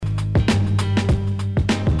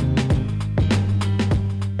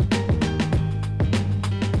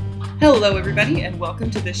Hello, everybody, and welcome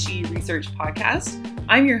to the She Research Podcast.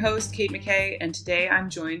 I'm your host, Kate McKay, and today I'm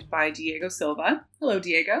joined by Diego Silva. Hello,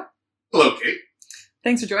 Diego. Hello, Kate.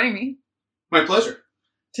 Thanks for joining me. My pleasure.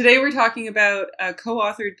 Today we're talking about a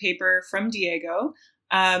co-authored paper from Diego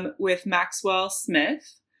with Maxwell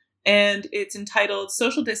Smith, and it's entitled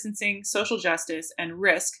Social Distancing, Social Justice, and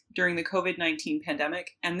Risk During the COVID-19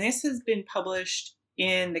 Pandemic, and this has been published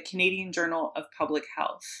in the Canadian Journal of Public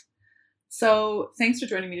Health. So thanks for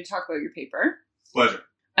joining me to talk about your paper. Pleasure.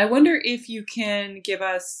 I wonder if you can give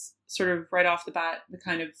us sort of right off the bat the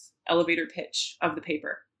kind of elevator pitch of the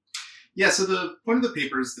paper. Yeah, so the point of the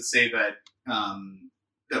paper is to say that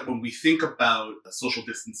that when we think about social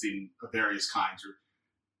distancing of various kinds, or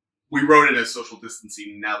we wrote it as social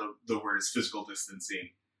distancing, now the word is physical distancing.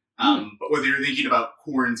 But whether you're thinking about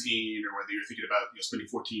quarantine or whether you're thinking about spending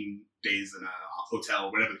 14 days in a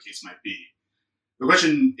hotel, whatever the case might be, the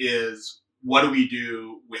question is, what do we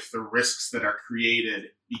do with the risks that are created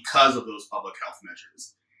because of those public health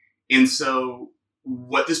measures? And so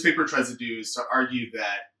what this paper tries to do is to argue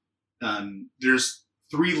that there's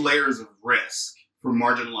three layers of risk for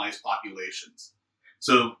marginalized populations.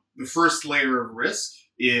 So the first layer of risk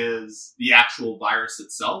is the actual virus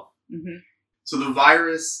itself. Mm-hmm. So the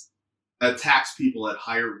virus attacks people at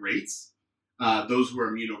higher rates, those who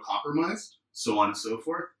are immunocompromised, so on and so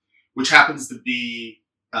forth, which happens to be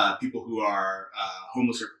people who are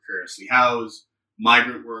homeless or precariously housed,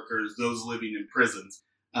 migrant workers, those living in prisons.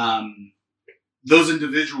 Those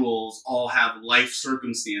individuals all have life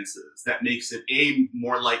circumstances that makes it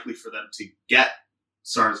more likely for them to get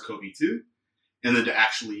SARS-CoV-2 and then to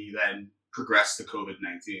actually then progress to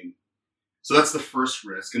COVID-19. So that's the first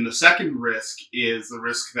risk. And the second risk is the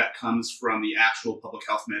risk that comes from the actual public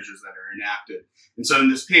health measures that are enacted. And so in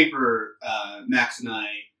this paper, Max and I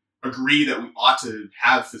agree that we ought to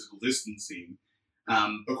have physical distancing,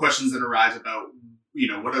 but questions that arise about,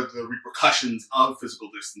 what are the repercussions of physical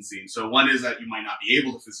distancing? So one is that you might not be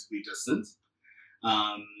able to physically distance.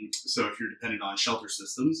 So if you're dependent on shelter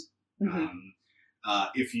systems, mm-hmm.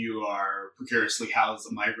 If you are precariously housed,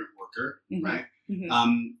 a migrant worker, mm-hmm. right? Mm-hmm.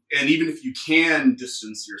 And even if you can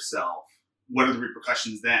distance yourself, what are the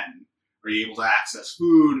repercussions then? Are you able to access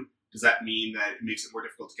food? Does that mean that it makes it more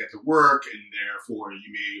difficult to get to work and therefore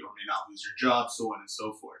you may or may not lose your job, so on and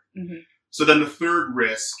so forth? Mm-hmm. So then the third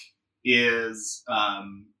risk is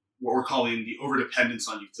what we're calling the overdependence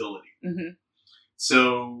on utility. Mm-hmm.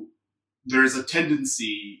 So there's a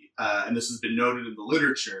tendency, and this has been noted in the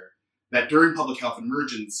literature, that during public health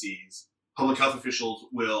emergencies, public health officials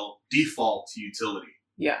will default to utility.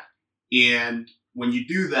 Yeah. And when you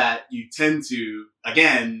do that, you tend to,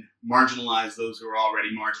 again, marginalize those who are already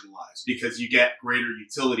marginalized because you get greater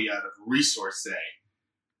utility out of a resource, say,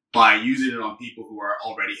 by using it on people who are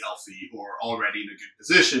already healthy or already in a good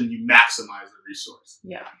position. You maximize the resource.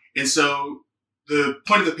 Yeah. And so the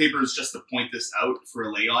point of the paper is just to point this out for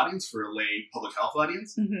a lay audience, for a lay public health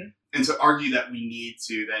audience, mm-hmm. and to argue that we need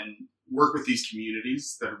to then work with these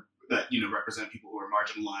communities that represent people who are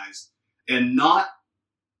marginalized and not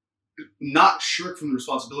shirk from the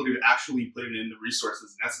responsibility of actually putting in the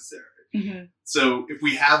resources necessary. Mm-hmm. So if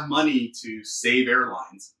we have money to save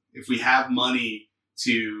airlines, if we have money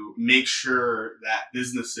to make sure that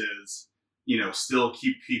businesses, still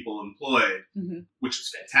keep people employed, mm-hmm. which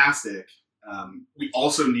is fantastic, we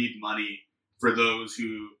also need money for those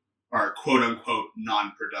who are quote unquote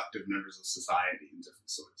non-productive members of society in different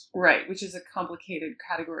sorts. Right, which is a complicated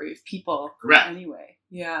category of people. Correct. Anyway,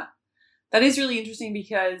 yeah. That is really interesting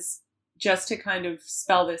because just to kind of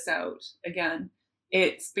spell this out again,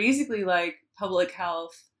 it's basically like public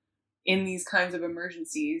health in these kinds of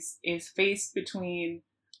emergencies is faced between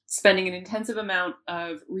spending an intensive amount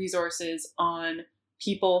of resources on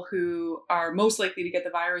people who are most likely to get the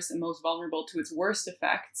virus and most vulnerable to its worst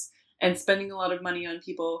effects, and spending a lot of money on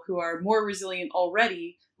people who are more resilient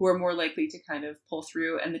already, who are more likely to kind of pull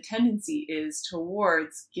through. And the tendency is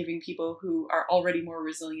towards giving people who are already more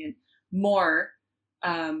resilient more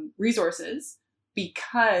resources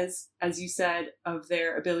because, as you said, of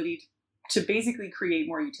their ability to basically create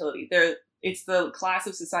more utility. It's the class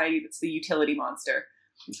of society that's the utility monster.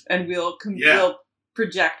 And we'll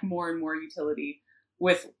project more and more utility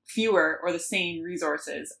with fewer or the same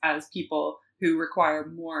resources as people who require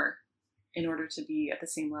more in order to be at the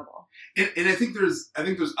same level. And I think there's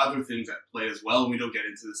other things at play as well. And we don't get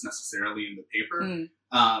into this necessarily in the paper,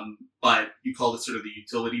 but you call it sort of the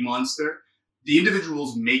utility monster. The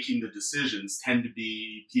individuals making the decisions tend to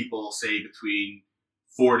be people, say, between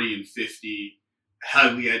 40 and 50,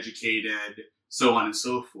 highly educated, so on and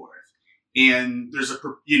so forth. And there's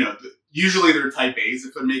usually they're type A's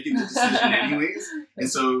if they're making the decision anyways. And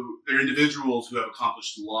so they're individuals who have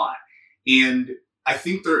accomplished a lot. And I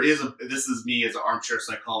think this is me as an armchair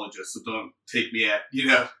psychologist, so don't take me at,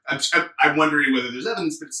 I'm wondering whether there's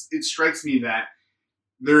evidence, but it strikes me that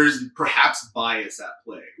there's perhaps bias at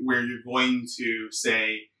play where you're going to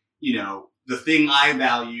say, the thing I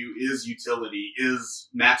value is utility, is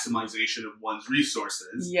maximization of one's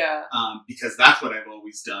resources. Yeah. Because that's what I've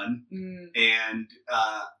always done. And,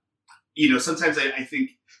 sometimes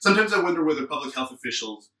sometimes I wonder whether public health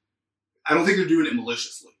officials, I don't think they're doing it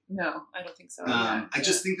maliciously. No, I don't think so. I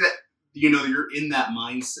just think that, you're in that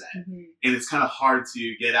mindset and it's kind of hard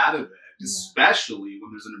to get out of it, especially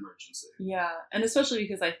when there's an emergency. Yeah. And especially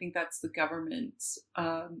because I think that's the government's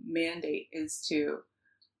mandate is to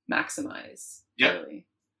maximize. Yeah. Really.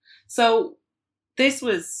 So this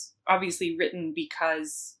was obviously written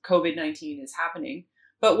because COVID-19 is happening,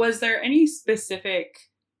 but was there any specific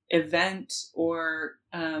event or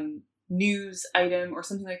news item or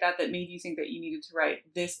something like that made you think that you needed to write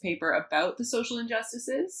this paper about the social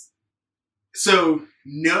injustices? So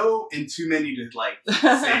no, and too many to say.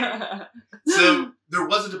 So there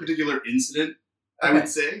wasn't a particular incident, I would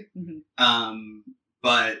say.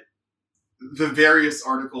 But the various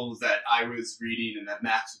articles that I was reading and that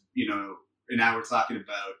Max, and I were talking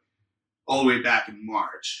about all the way back in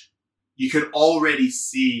March, you could already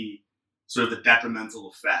see sort of the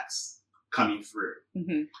detrimental effects coming through.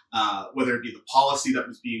 Whether it be the policy that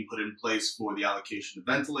was being put in place for the allocation of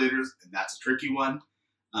ventilators, and that's a tricky one,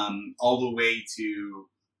 all the way to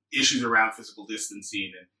issues around physical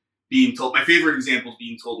distancing and being told, my favorite example is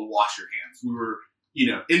being told to wash your hands. We were,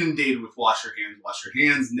 inundated with wash your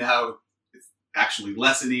hands. Now it's actually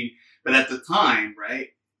lessening. But at the time, right,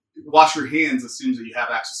 wash your hands assumes that you have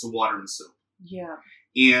access to water and soap. Yeah.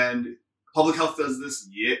 And public health does this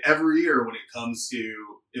every year when it comes to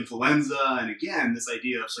influenza. And again, this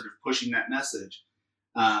idea of sort of pushing that message.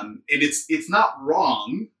 And it's not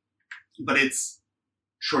wrong, but it's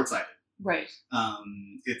short-sighted. Right.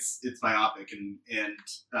 It's myopic. And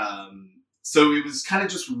so it was kind of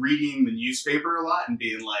just reading the newspaper a lot and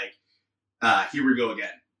being like, here we go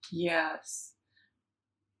again. Yes.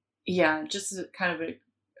 Yeah, just kind of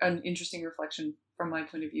an interesting reflection from my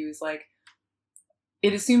point of view is like,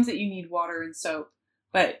 it assumes that you need water and soap,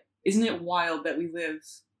 but isn't it wild that we live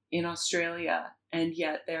in Australia and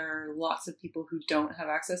yet there are lots of people who don't have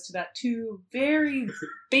access to that two very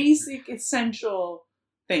basic, essential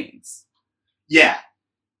things? Yeah.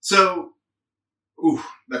 So,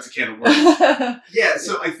 that's a can of worms. Yeah.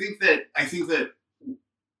 So I think that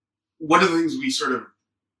one of the things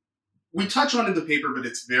we touch on in the paper, but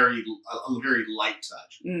it's a very light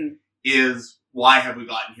touch, is why have we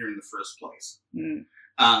gotten here in the first place?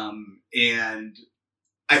 And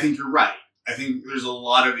I think you're right. I think there's a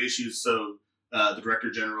lot of issues. So the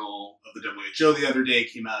Director General of the WHO the other day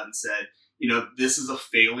came out and said, this is a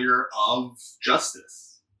failure of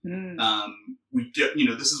justice.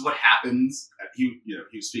 This is what happens. He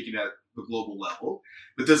was speaking at the global level,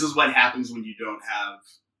 but this is what happens when you don't have,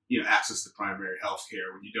 access to primary health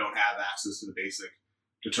care, when you don't have access to the basic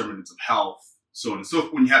determinants of health, so on and so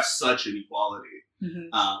forth, when you have such inequality,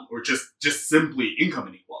 or just simply income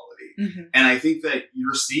inequality. And I think that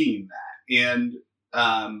you're seeing that. And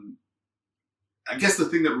I guess the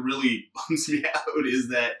thing that really bums me out is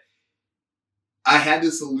that I had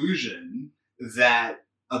this illusion that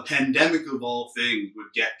a pandemic of all things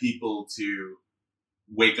would get people to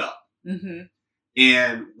wake up.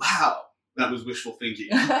 And wow, that was wishful thinking.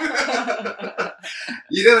 You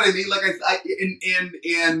know what I mean? Like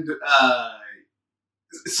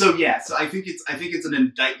so I think it's an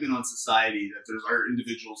indictment on society that there are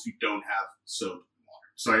individuals who don't have soap and water.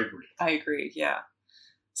 So I agree. Yeah.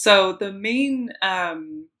 So the main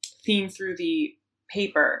theme through the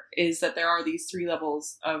paper is that there are these 3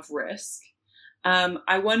 levels of risk.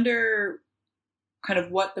 I wonder kind of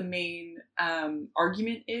what the main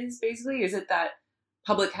argument is, basically. Is it that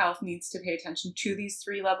public health needs to pay attention to these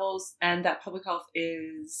 3 levels and that public health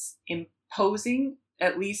is imposing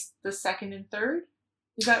at least the second and third?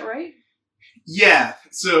 Is that right? Yeah.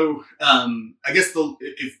 So I guess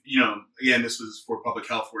again, this was for public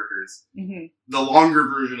health workers. The longer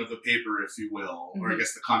version of the paper, if you will, or I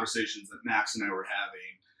guess the conversations that Max and I were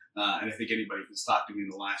having, and I think anybody who's talked to me in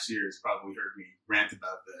the last year has probably heard me rant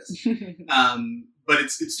about this. But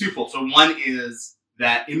it's twofold. So one is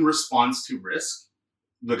that in response to risk,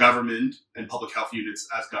 the government and public health units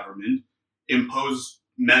as government impose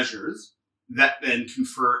measures that then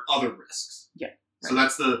confer other risks. Yeah. Right. So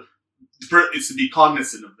that's it's to be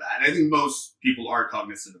cognizant of that. And I think most people are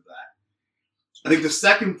cognizant of that. I think the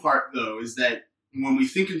second part, though, is that when we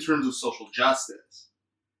think in terms of social justice,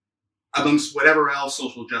 amongst whatever else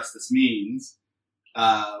social justice means,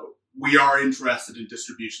 we are interested in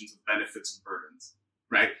distributions of benefits and burdens,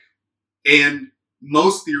 right? And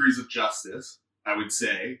most theories of justice, I would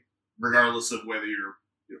say, regardless of whether you're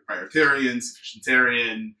prioritarian,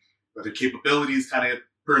 sufficientarian, whether capabilities kind of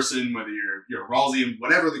person, whether you're a Rawlsian,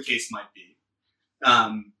 whatever the case might be,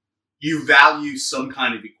 you value some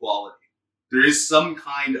kind of equality. There is some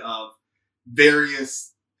kind of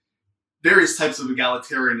various types of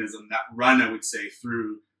egalitarianism that run, I would say,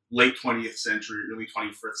 through late 20th century, early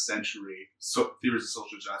 21st century theories of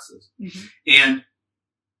social justice. Mm-hmm. And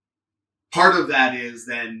part of that is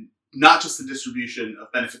then not just the distribution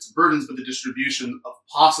of benefits and burdens, but the distribution of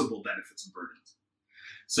possible benefits and burdens.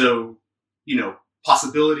 So,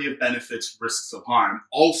 possibility of benefits, risks of harm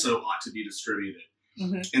also ought to be distributed.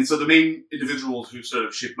 Mm-hmm. And so the main individuals who sort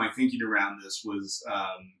of shaped my thinking around this was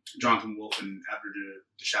Jonathan Wolfe and Abner de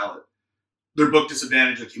Chalet. Their book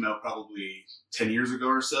Disadvantage that came out probably 10 years ago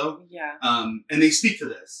or so. Yeah. And they speak to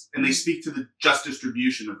this, and they speak to the just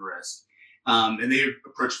distribution of risk. And they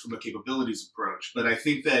approach it from a capabilities approach. But I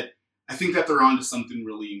think that they're onto something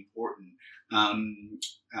really important,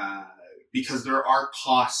 because there are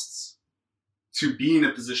costs to be in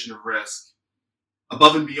a position of risk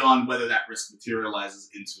above and beyond whether that risk materializes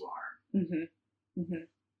into harm. Mm-hmm. Mm-hmm.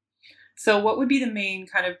 So what would be the main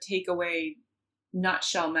kind of takeaway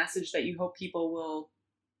nutshell message that you hope people will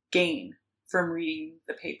gain from reading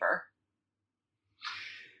the paper?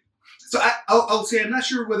 So I'll say I'm not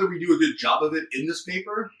sure whether we do a good job of it in this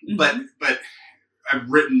paper, mm-hmm. but I've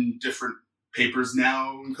written different papers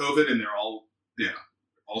now in COVID, and they're all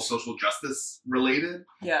social justice related.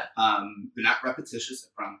 Yeah. They're not repetitious, I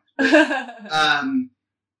promise.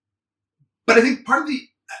 But I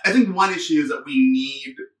think one issue is that we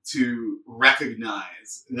need to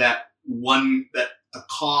recognize that a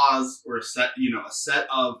cause or a set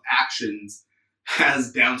of actions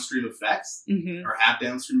has downstream effects, mm-hmm. or have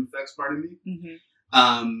downstream effects, pardon me.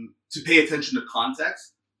 Mm-hmm. To pay attention to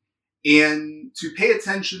context and to pay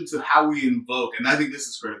attention to how we invoke, and I think this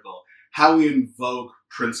is critical, how we invoke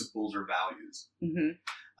principles or values. Mm-hmm.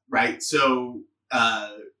 Right? So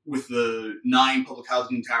with the 9 public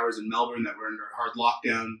housing towers in Melbourne that were under hard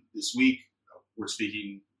lockdown this week, we're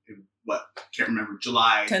speaking in can't remember,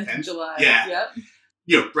 July 10th. July. Yeah.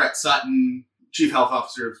 Yep. Brett Sutton, Chief Health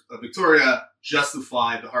Officer of Victoria,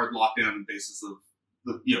 justified the hard lockdown on the basis of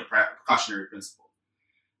the precautionary principle.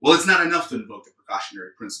 Well, it's not enough to invoke the precautionary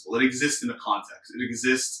principle. It exists in a context. It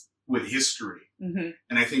exists with history. Mm-hmm.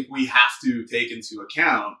 And I think we have to take into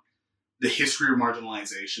account the history of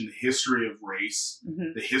marginalization, the history of race,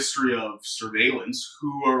 mm-hmm. the history of surveillance.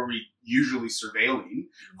 Who are we usually surveilling?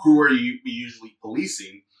 Mm-hmm. Who are we usually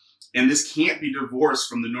policing? And this can't be divorced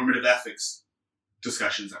from the normative ethics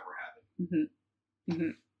discussions that we're having. Mm-hmm.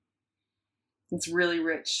 Mm-hmm. It's really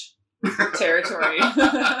rich territory.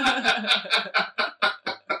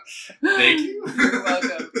 Thank you. You're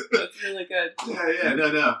welcome. That's really good. Yeah.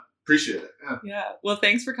 No. Appreciate it. Yeah. Well,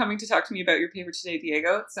 thanks for coming to talk to me about your paper today,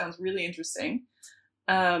 Diego. It sounds really interesting.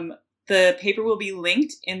 The paper will be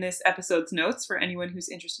linked in this episode's notes for anyone who's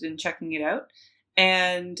interested in checking it out.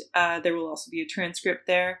 And there will also be a transcript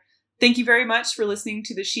there. Thank you very much for listening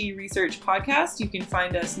to the She Research podcast. You can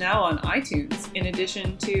find us now on iTunes, in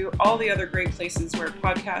addition to all the other great places where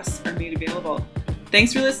podcasts are made available.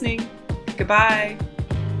 Thanks for listening. Goodbye.